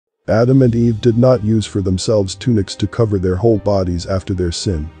Adam and Eve did not use for themselves tunics to cover their whole bodies after their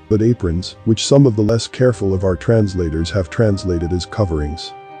sin, but aprons, which some of the less careful of our translators have translated as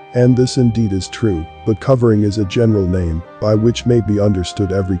coverings. And this indeed is true, but covering is a general name, by which may be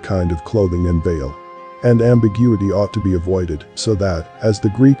understood every kind of clothing and veil. And ambiguity ought to be avoided, so that, as the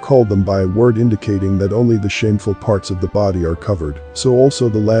Greek called them by a word indicating that only the shameful parts of the body are covered, so also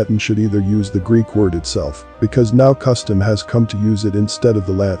the Latin should either use the Greek word itself, because now custom has come to use it instead of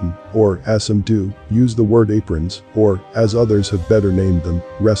the Latin, or, as some do, use the word aprons, or, as others have better named them,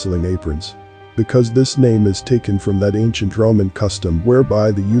 wrestling aprons. Because this name is taken from that ancient Roman custom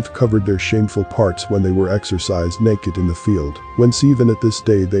whereby the youth covered their shameful parts when they were exercised naked in the field, whence even at this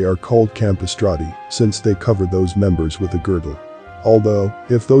day they are called campistrati, since they cover those members with a girdle. Although,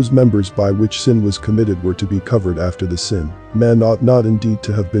 if those members by which sin was committed were to be covered after the sin, men ought not indeed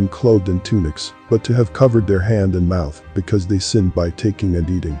to have been clothed in tunics, but to have covered their hand and mouth, because they sinned by taking and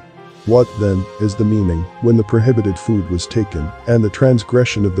eating. What, then, is the meaning, when the prohibited food was taken, and the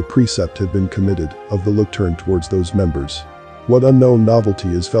transgression of the precept had been committed, of the look turned towards those members? What unknown novelty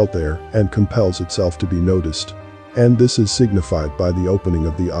is felt there, and compels itself to be noticed? And this is signified by the opening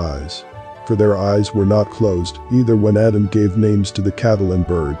of the eyes. For their eyes were not closed, either when Adam gave names to the cattle and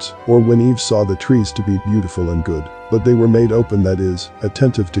birds, or when Eve saw the trees to be beautiful and good, but they were made open, that is,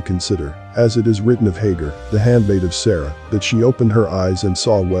 attentive to consider, as it is written of Hagar, the handmaid of Sarah, that she opened her eyes and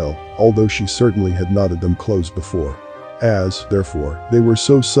saw well, although she certainly had not had them closed before. As, therefore, they were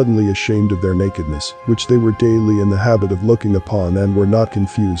so suddenly ashamed of their nakedness, which they were daily in the habit of looking upon, and were not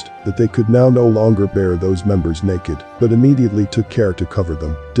confused, that they could now no longer bear those members naked, but immediately took care to cover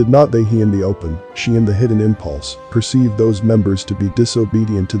them, did not they, he in the open, she in the hidden impulse, perceive those members to be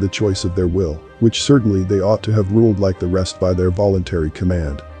disobedient to the choice of their will, which certainly they ought to have ruled like the rest by their voluntary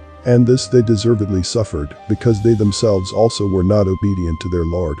command. And this they deservedly suffered, because they themselves also were not obedient to their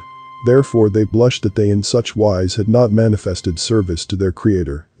Lord. Therefore they blushed that they in such wise had not manifested service to their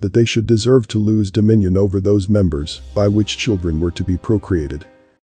Creator, that they should deserve to lose dominion over those members, by which children were to be procreated.